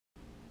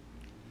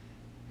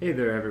Hey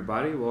there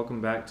everybody,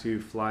 welcome back to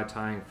Fly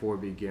Tying for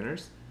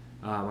Beginners.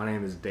 My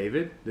name is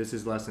David, this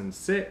is lesson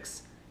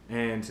 6,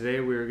 and today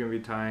we're going to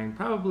be tying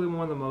probably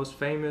one of the most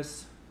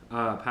famous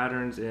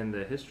patterns in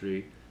the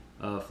history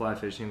of fly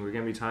fishing. We're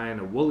going to be tying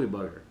a woolly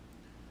bugger.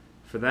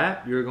 For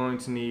that you're going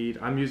to need,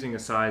 I'm using a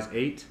size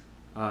 8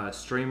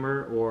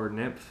 streamer or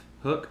nymph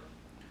hook.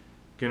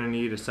 Going to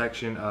need a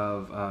section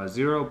of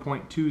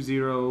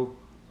 0.20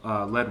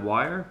 lead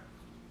wire,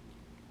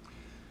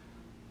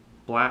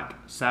 black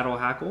saddle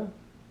hackle,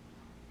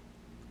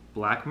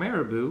 black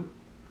marabou,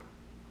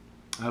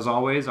 as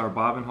always our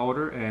bobbin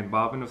holder and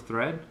bobbin of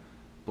thread,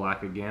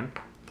 black again.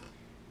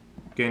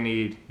 Gonna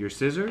need your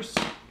scissors,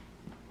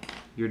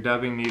 your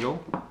dubbing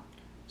needle,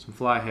 some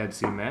fly head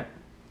cement,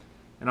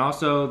 and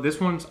also this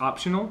one's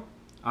optional.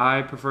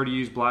 I prefer to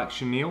use black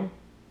chenille.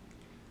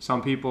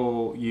 Some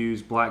people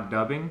use black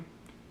dubbing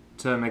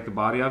to make the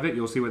body of it.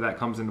 You'll see where that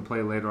comes into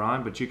play later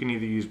on, but you can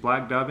either use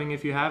black dubbing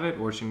if you have it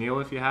or chenille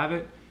if you have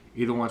it.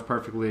 Either one's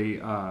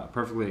perfectly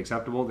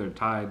acceptable. They're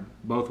tied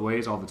both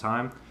ways all the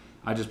time.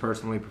 I just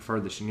personally prefer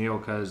the chenille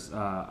because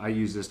I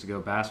use this to go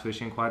bass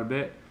fishing quite a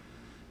bit,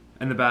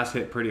 and the bass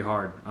hit pretty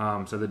hard.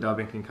 So the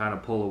dubbing can kind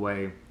of pull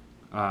away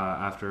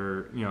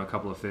after a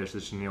couple of fish.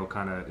 The chenille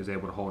kind of is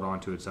able to hold on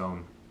to its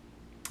own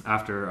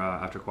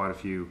after quite a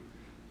few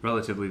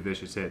relatively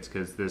vicious hits,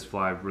 because this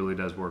fly really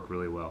does work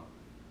really well.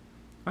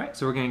 All right,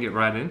 so we're going to get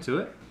right into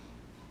it.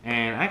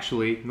 And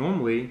actually,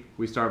 normally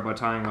we start by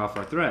tying off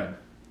our thread.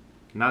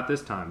 Not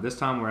this time. This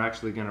time we're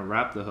actually going to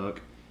wrap the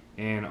hook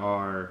in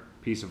our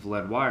piece of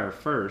lead wire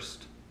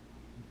first.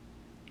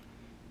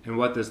 And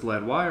what this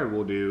lead wire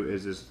will do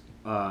is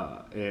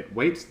it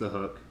weights the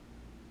hook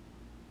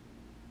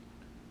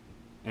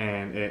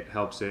and it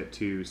helps it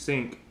to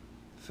sink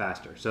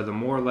faster. So the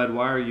more lead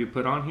wire you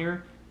put on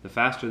here, the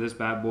faster this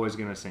bad boy is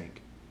going to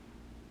sink.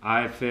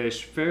 I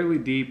fish fairly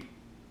deep,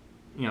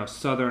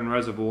 southern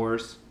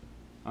reservoirs.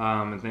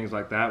 And things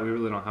like that. We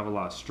really don't have a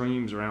lot of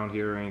streams around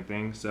here or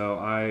anything, so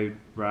I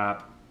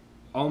wrap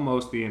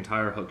almost the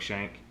entire hook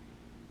shank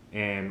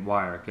in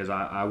wire because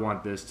I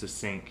want this to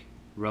sink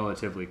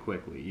relatively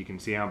quickly. You can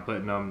see I'm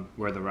putting them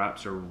where the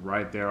wraps are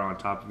right there on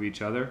top of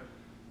each other,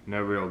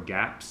 no real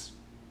gaps.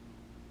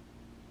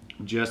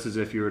 Just as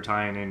if you were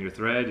tying in your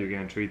thread, you're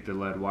going to treat the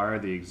lead wire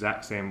the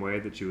exact same way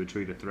that you would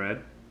treat a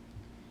thread.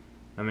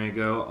 I'm going to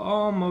go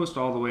almost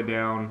all the way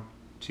down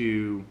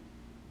to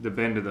the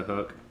bend of the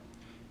hook.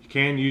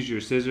 Can use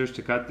your scissors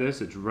to cut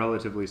this. It's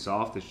relatively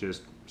soft. It's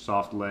just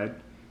soft lead.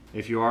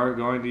 If you are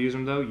going to use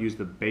them though, use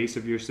the base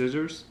of your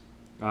scissors.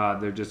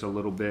 They're just a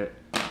little bit,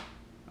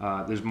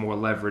 there's more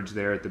leverage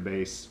there at the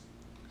base,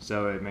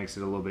 so it makes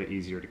it a little bit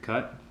easier to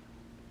cut.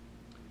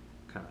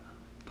 Kind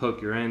of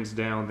poke your ends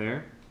down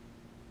there.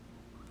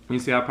 You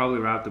see I probably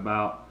wrapped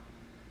about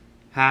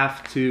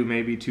half to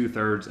maybe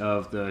 2/3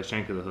 of the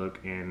shank of the hook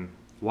in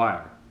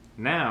wire.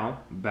 Now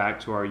back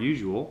to our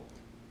usual.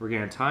 We're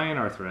going to tie in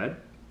our thread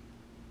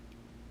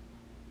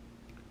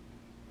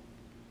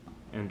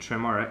and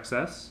trim our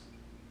excess,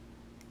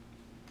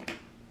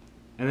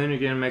 and then you're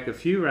going to make a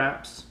few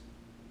wraps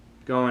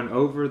going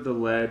over the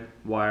lead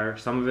wire.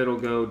 Some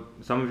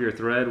of your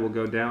thread will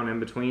go down in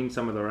between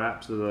some of the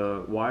wraps of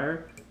the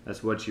wire.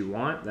 That's what you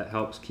want. That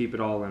helps keep it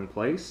all in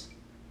place.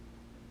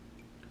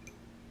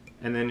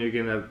 And then you're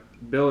going to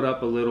build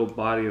up a little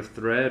body of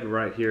thread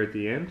right here at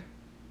the end.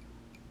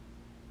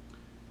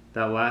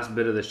 That last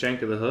bit of the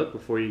shank of the hook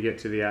before you get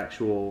to the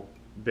actual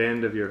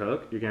bend of your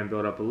hook, you're going to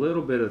build up a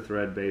little bit of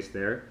thread base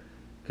there,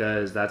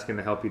 because that's going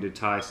to help you to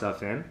tie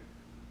stuff in.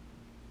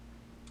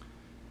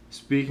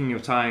 Speaking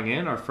of tying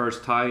in, our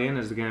first tie in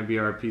is going to be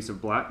our piece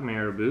of black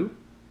marabou.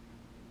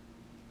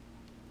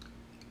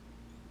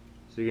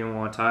 So you're going to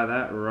want to tie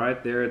that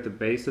right there at the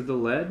base of the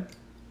lead.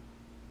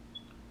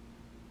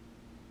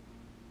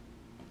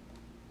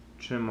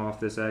 Trim off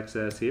this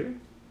excess here.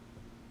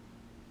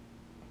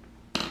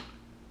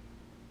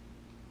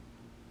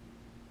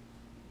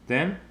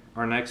 Then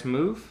our next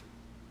move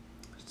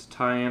is to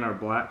tie in our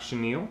black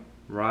chenille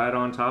right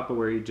on top of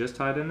where you just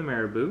tied in the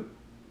marabou.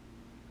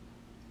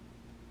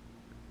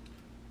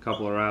 A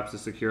couple of wraps to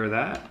secure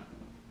that.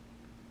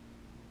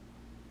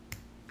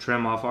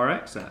 Trim off our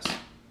excess.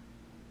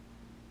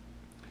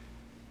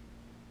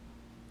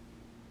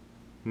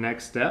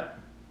 Next step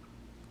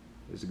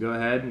is to go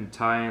ahead and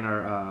tie in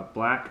our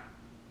black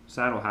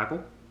saddle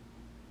hackle.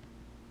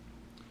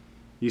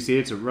 You see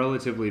it's a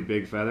relatively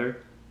big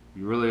feather.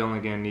 You're really only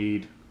going to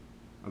need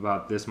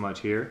about this much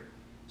here.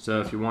 So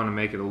if you want to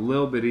make it a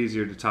little bit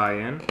easier to tie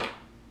in,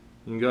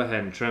 you can go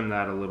ahead and trim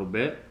that a little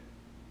bit.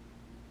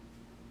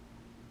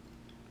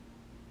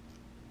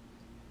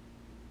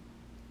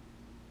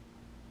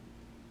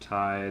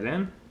 Tie it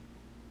in.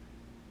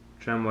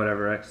 Trim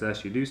whatever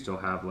excess you do still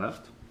have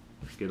left.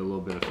 Get a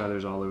little bit of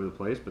feathers all over the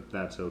place, but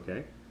that's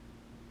okay.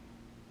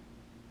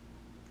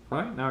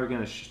 Alright, now we're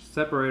going to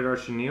separate our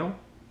chenille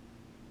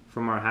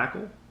from our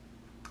hackle.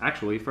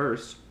 Actually,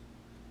 first,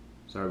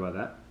 sorry about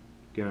that,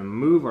 going to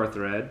move our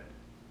thread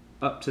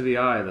up to the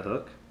eye of the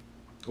hook,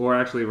 or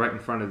actually right in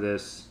front of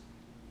this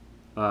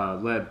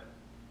lead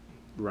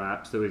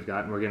wraps that we've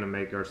got, and we're going to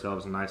make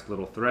ourselves a nice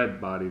little thread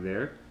body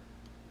there.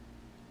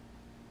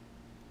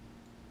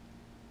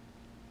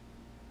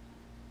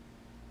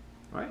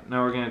 Alright,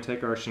 now we're going to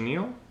take our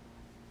chenille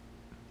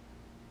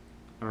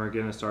and we're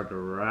going to start to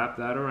wrap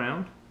that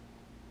around.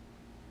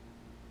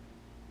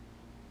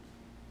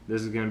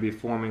 This is going to be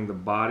forming the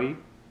body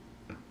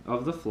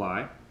of the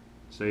fly,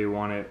 so you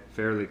want it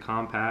fairly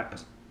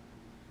compact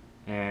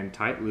and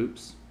tight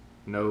loops,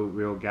 no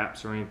real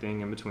gaps or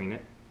anything in between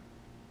it.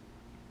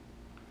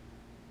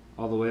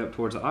 All the way up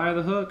towards the eye of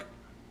the hook,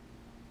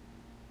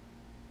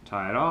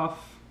 tie it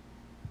off,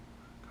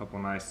 a couple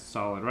nice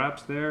solid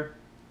wraps there,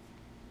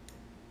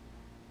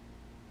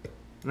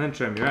 and then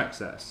trim your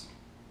excess.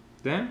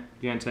 Then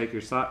you're going to take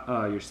your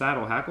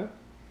saddle hackle,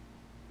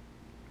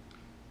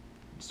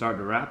 start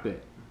to wrap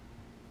it.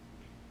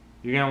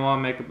 You're going to want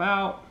to make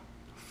about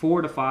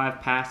 4 to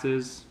 5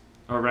 passes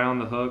around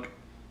the hook,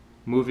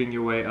 moving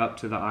your way up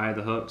to the eye of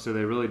the hook, so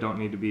they really don't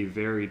need to be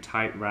very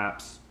tight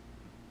wraps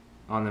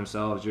on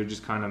themselves. You're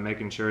just kind of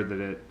making sure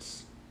that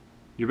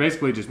you're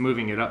basically just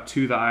moving it up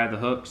to the eye of the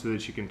hook so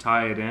that you can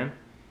tie it in,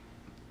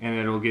 and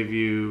it'll give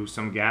you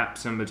some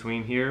gaps in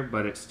between here,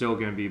 but it's still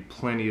going to be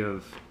plenty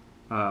of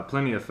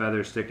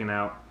feathers sticking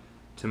out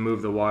to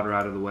move the water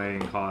out of the way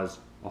and cause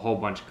a whole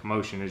bunch of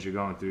commotion as you're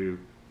going through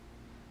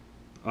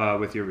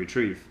with your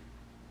retrieve.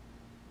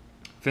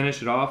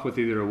 Finish it off with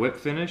either a whip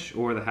finish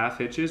or the half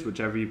hitches,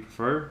 whichever you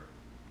prefer.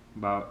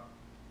 About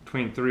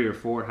between 3 or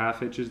 4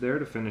 half hitches there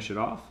to finish it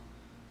off.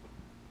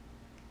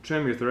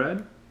 Trim your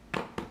thread.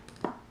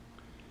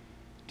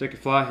 Take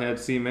your fly head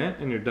cement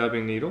and your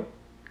dubbing needle.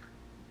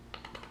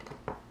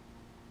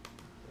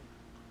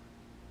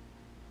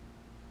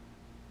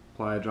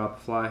 Apply a drop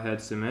of fly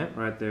head cement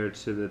right there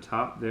to the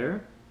top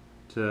there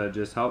to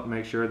just help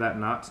make sure that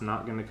knot's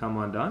not going to come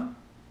undone.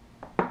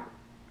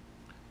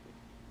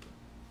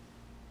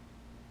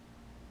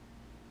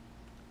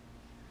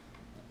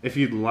 If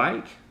you'd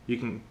like, you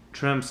can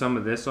trim some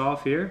of this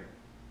off here.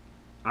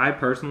 I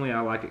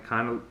like it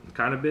kind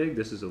of big.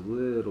 This is a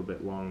little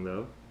bit long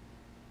though.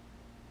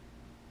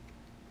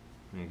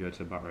 Let me go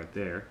to about right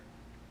there.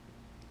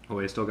 Oh,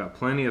 we still got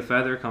plenty of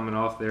feather coming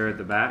off there at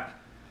the back,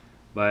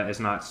 but it's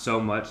not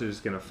so much that it's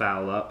going to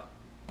foul up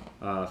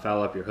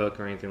your hook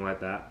or anything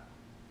like that.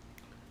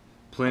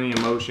 Plenty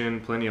of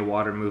motion, plenty of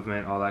water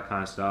movement, all that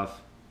kind of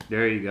stuff.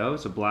 There you go.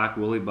 It's a black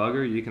woolly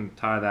bugger. You can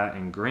tie that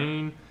in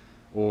green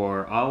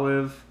or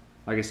olive.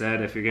 Like I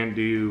said, if you're going to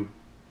do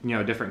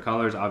different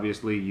colors,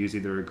 obviously use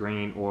either a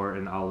green or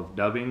an olive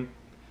dubbing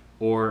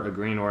or a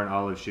green or an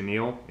olive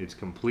chenille. It's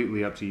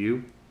completely up to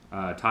you.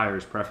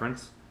 Tyer's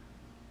preference.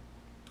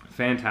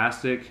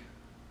 Fantastic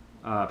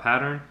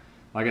pattern.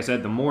 Like I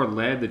said, the more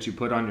lead that you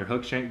put on your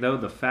hook shank though,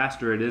 the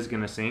faster it is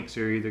going to sink,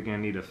 so you're either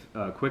going to need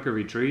a quicker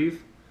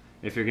retrieve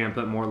if you're going to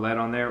put more lead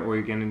on there, or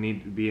you're going to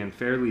need to be in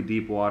fairly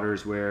deep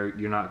waters where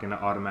you're not going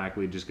to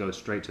automatically just go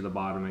straight to the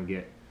bottom and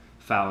get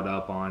fouled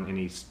up on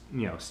any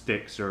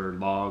sticks or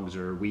logs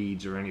or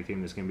weeds or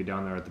anything that's going to be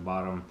down there at the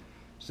bottom.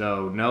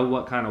 So know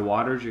what kind of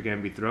waters you're going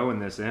to be throwing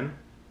this in,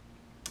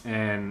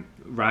 and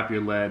wrap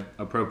your lead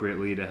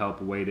appropriately to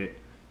help weight it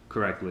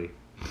correctly.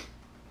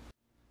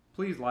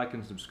 Please like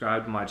and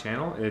subscribe to my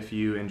channel if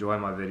you enjoy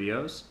my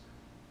videos.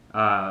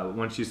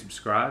 Once you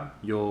subscribe,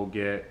 you'll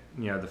get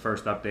the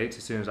first updates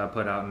as soon as I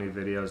put out new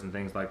videos and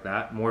things like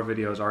that. More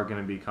videos are going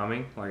to be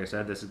coming. Like I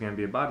said, this is going to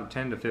be about a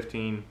 10 to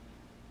 15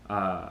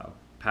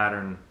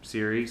 pattern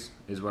series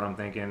is what I'm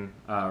thinking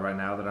right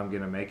now that I'm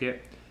going to make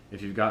it.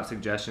 If you've got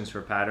suggestions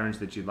for patterns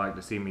that you'd like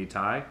to see me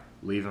tie,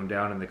 leave them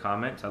down in the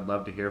comments. I'd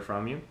love to hear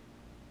from you.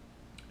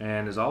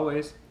 And as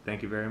always,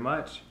 thank you very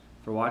much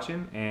for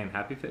watching, and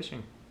happy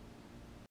fishing.